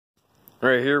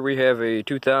Right here we have a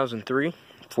 2003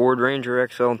 Ford Ranger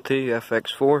XLT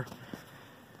FX4.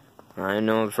 I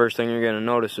know the first thing you're going to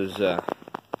notice is,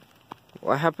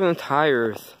 what happened to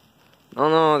tires? Oh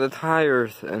no, the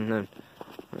tires! And then,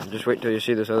 just wait till you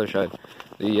see this other side.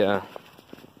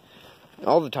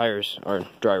 All the tires are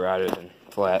dry rotted and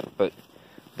flat, but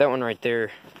that one right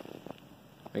there,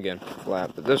 again,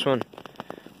 flat. But this one,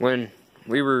 when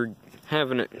we were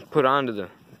having it put onto the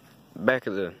back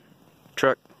of the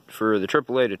truck for the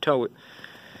AAA to tow it,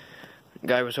 the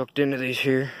guy was hooked into these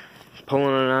here, pulling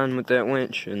it on with that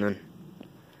winch, and then,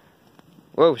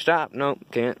 whoa, stop, nope,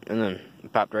 can't, and then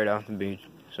it popped right off the beach,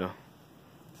 so.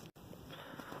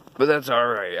 But that's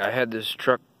alright. I had this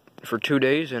truck for 2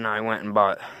 days, and I went and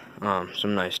bought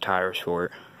some nice tires for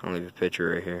it. I'll leave a picture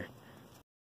right here.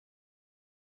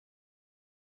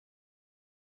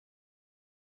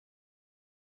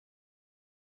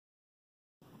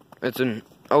 It's an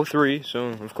 03, so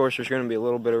of course there's going to be a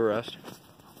little bit of rust.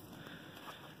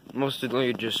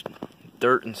 Mostly just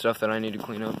dirt and stuff that I need to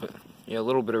clean up, but yeah, a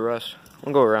little bit of rust.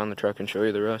 I'll go around the truck and show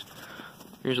you the rust.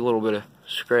 Here's a little bit of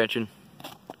scratching.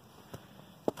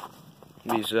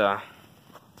 These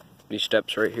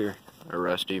steps right here are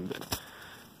rusty, but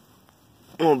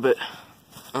a little bit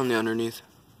on the underneath.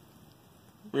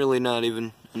 Really not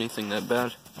even anything that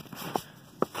bad.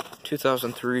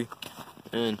 2003,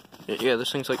 and yeah,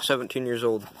 this thing's like 17 years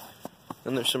old.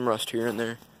 And there's some rust here and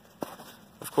there.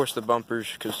 Of course the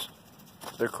bumpers, because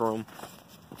they're chrome.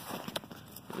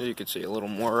 You can see a little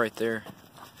more right there.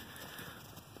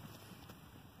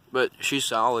 But she's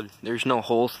solid. There's no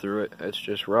holes through it. It's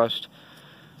just rust.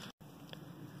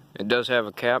 It does have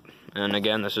a cap, and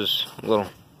again, this is a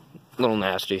little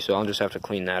nasty, so I'll just have to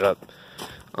clean that up.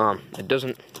 It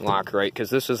doesn't lock right,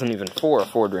 because this isn't even for a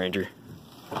Ford Ranger.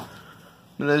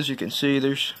 But as you can see,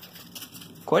 there's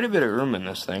quite a bit of room in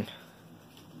this thing.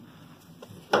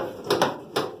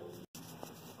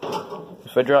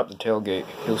 If I drop the tailgate,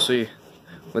 you'll see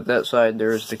with that side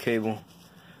there is the cable.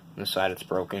 On the side it's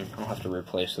broken. I'll have to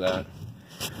replace that.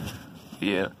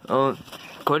 Yeah,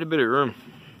 quite a bit of room.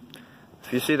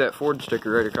 If you see that Ford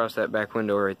sticker right across that back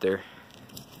window right there,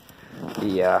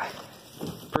 the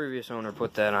previous owner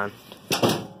put that on,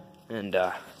 and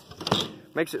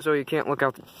makes it so you can't look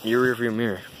out your rearview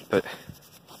mirror, but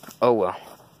oh well.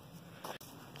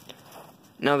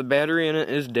 Now the battery in it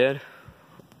is dead,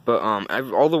 but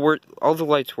all the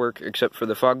lights work except for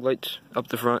the fog lights up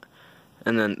the front,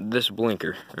 and then this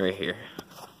blinker right here.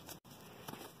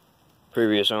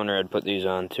 Previous owner had put these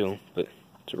on too, but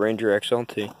it's a Ranger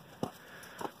XLT.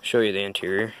 Show you the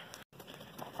interior.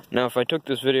 Now if I took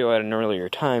this video at an earlier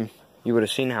time, you would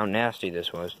have seen how nasty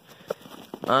this was.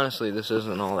 Honestly, this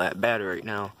isn't all that bad right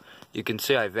now. You can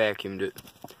see I vacuumed it.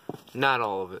 Not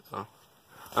all of it though.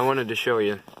 I wanted to show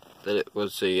you that it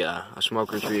was a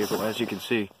smoker's vehicle. As you can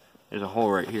see, there's a hole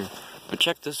right here. But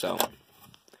check this out.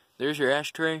 There's your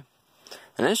ashtray,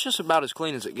 and it's just about as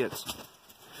clean as it gets.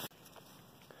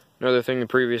 Another thing the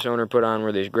previous owner put on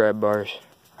were these grab bars.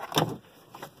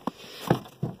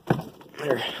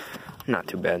 They're not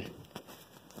too bad.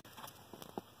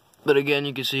 But again,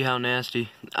 you can see how nasty.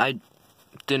 I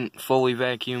didn't fully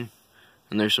vacuum,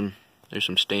 and there's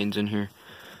some stains in here.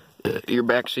 Your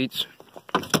back seats.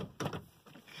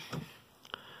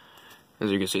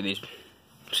 As you can see, these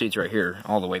seats right here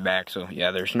are all the way back, so yeah,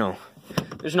 there's no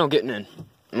getting in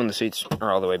when the seats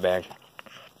are all the way back.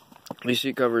 These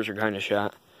seat covers are kind of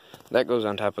shot. That goes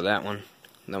on top of that one.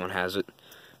 That one has it.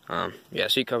 Yeah,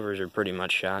 seat covers are pretty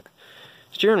much shot.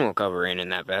 Steering wheel cover ain't in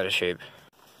that bad a shape.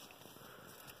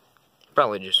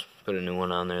 Probably just put a new one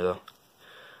on there though.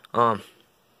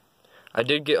 I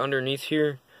did get underneath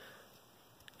here,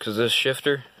 because this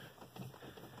shifter,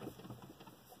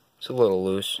 it's a little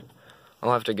loose.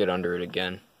 I'll have to get under it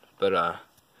again, but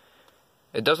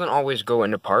it doesn't always go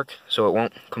into park, so it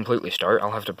won't completely start.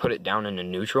 I'll have to put it down into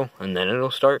neutral, and then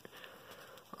it'll start.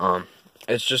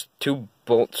 It's just 2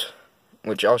 bolts,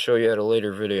 which I'll show you at a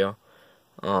later video.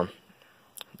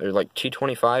 They're like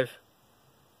T25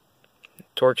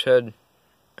 Torx head,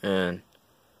 and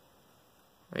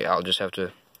yeah, I'll just have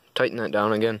to tighten that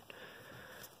down again,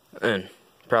 and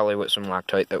probably with some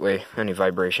Loctite, that way any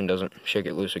vibration doesn't shake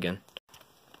it loose again.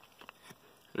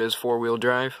 It is 4-wheel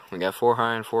drive. We got 4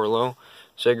 high and 4 low.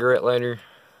 Cigarette lighter,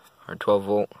 our 12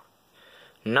 volt.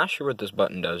 Not sure what this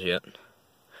button does yet.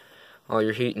 All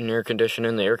your heat and air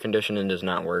conditioning. The air conditioning does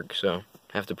not work, so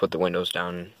I have to put the windows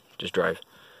down and just drive.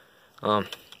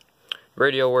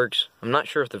 Radio works. I'm not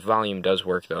sure if the volume does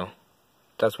work though.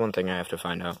 That's one thing I have to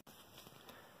find out.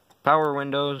 Power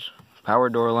windows, power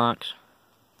door locks.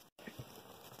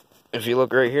 If you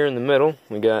look right here in the middle,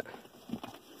 we got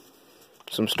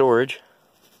some storage.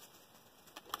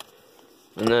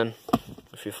 And then,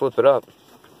 if you flip it up,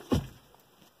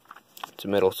 it's a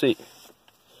middle seat,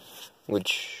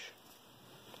 which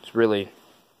is really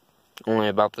only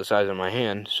about the size of my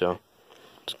hand, so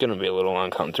it's going to be a little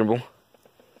uncomfortable.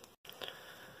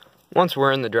 Once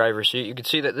we're in the driver's seat, you can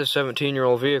see that this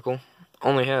 17-year-old vehicle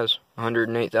only has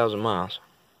 108,000 miles.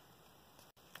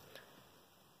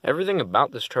 Everything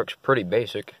about this truck's pretty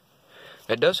basic.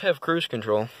 It does have cruise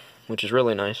control, which is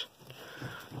really nice.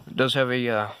 It does have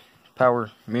a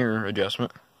power mirror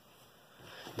adjustment.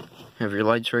 You have your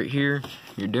lights right here,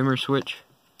 your dimmer switch,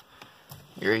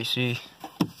 your AC.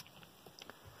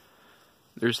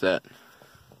 There's that.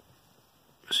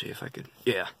 Let's see if I could.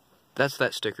 Yeah, that's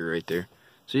that sticker right there.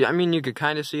 See, I mean, you could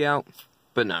kind of see out,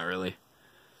 but not really.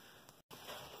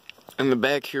 In the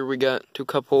back here, we got 2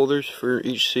 cup holders for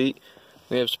each seat.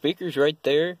 We have speakers right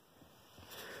there,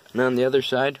 and on the other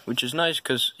side, which is nice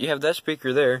because you have that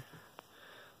speaker there,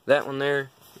 that one there,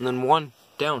 and then one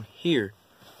down here.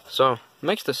 So, it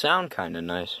makes the sound kind of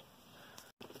nice.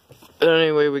 But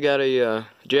anyway, we got a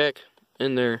jack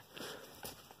in there.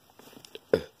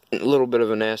 A little bit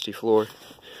of a nasty floor.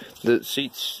 The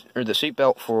seats, or the seat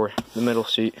belt for the middle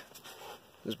seat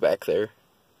is back there.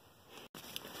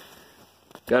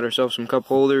 Got ourselves some cup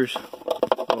holders,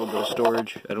 a little bit of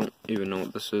storage. I don't even know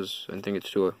what this is. I think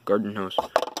it's to a garden hose.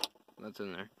 That's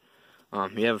in there.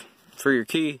 You have for your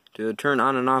key to turn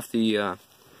on and off the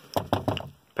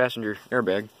passenger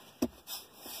airbag.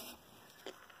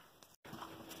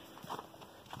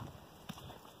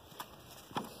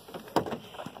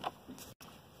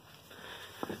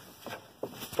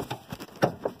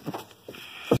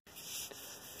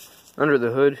 Under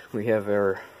the hood, we have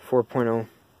our 4.0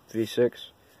 V6.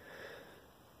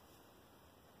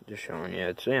 Just showing you,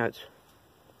 it's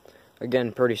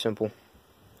again pretty simple.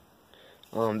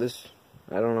 This,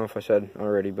 I don't know if I said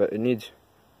already, but it needs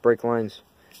brake lines,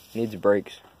 needs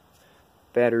brakes.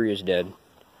 Battery is dead.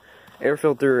 Air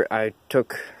filter, I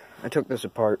took this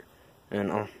apart,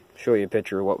 and I'll show you a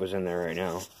picture of what was in there right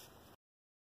now.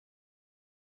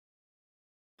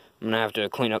 I'm gonna have to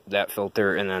clean up that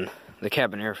filter and then the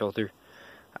cabin air filter.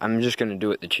 I'm just gonna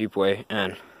do it the cheap way,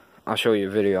 and I'll show you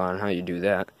a video on how you do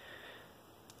that.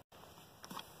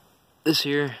 This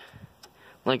here,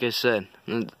 like I said,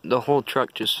 the whole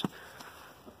truck just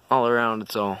all around,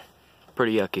 it's all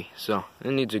pretty yucky, so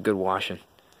it needs a good washing.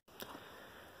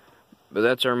 But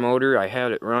that's our motor. I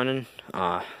had it running.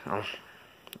 I'll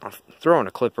throw in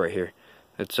a clip right here.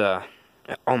 It's oh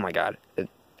my god,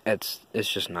 it's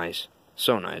just nice,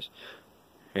 so nice.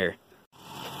 Here,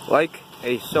 like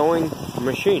a sewing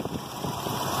machine.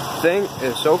 Thing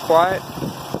is so quiet.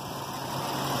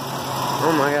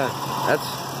 Oh my god,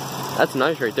 that's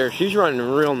nice right there. She's running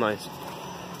real nice.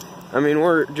 I mean,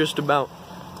 we're just about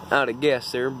out of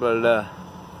gas there, but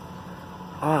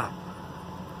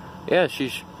yeah,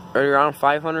 she's right around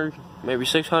 500, maybe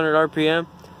 600 RPM.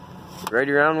 Right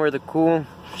around where the cool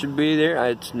should be there.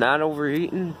 It's not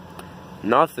overheating.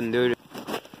 Nothing, dude.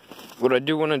 What I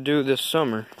do want to do this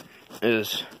summer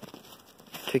is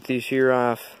take these here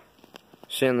off,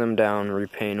 sand them down,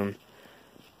 repaint them.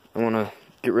 I want to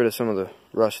get rid of some of the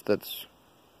rust that's,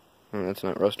 well, that's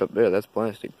not rust up there, that's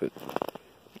plastic, but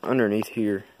underneath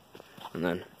here, and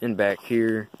then in back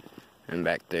here, and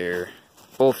back there,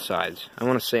 both sides. I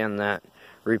want to sand that,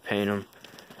 repaint them.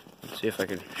 Let's see if I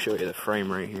can show you the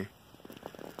frame right here.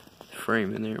 The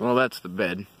frame in there, well, that's the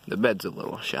bed. The bed's a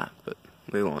little shot, but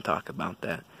we won't talk about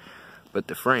that. But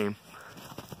the frame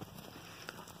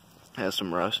has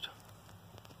some rust.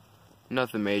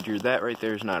 Nothing major. That right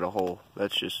there is not a hole.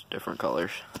 That's just different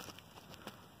colors.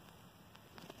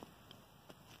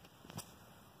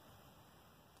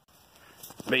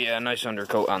 But yeah, a nice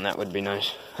undercoat on that would be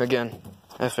nice. Again,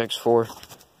 FX4.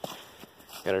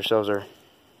 Got ourselves our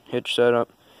hitch set up.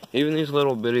 Even these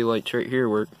little bitty lights right here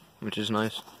work, which is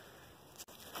nice.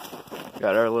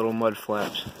 Got our little mud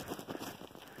flaps.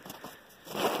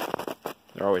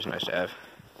 They're always nice to have.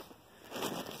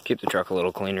 Keep the truck a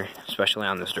little cleaner, especially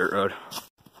on this dirt road.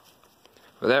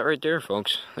 But that right there,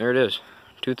 folks, there it is.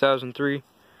 2003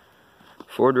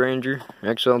 Ford Ranger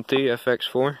XLT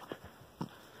FX4.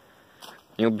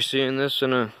 You'll be seeing this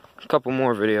in a couple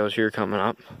more videos here coming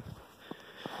up.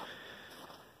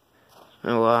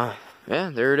 So, yeah,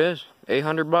 there it is.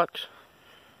 $800.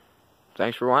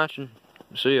 Thanks for watching.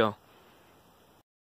 See y'all.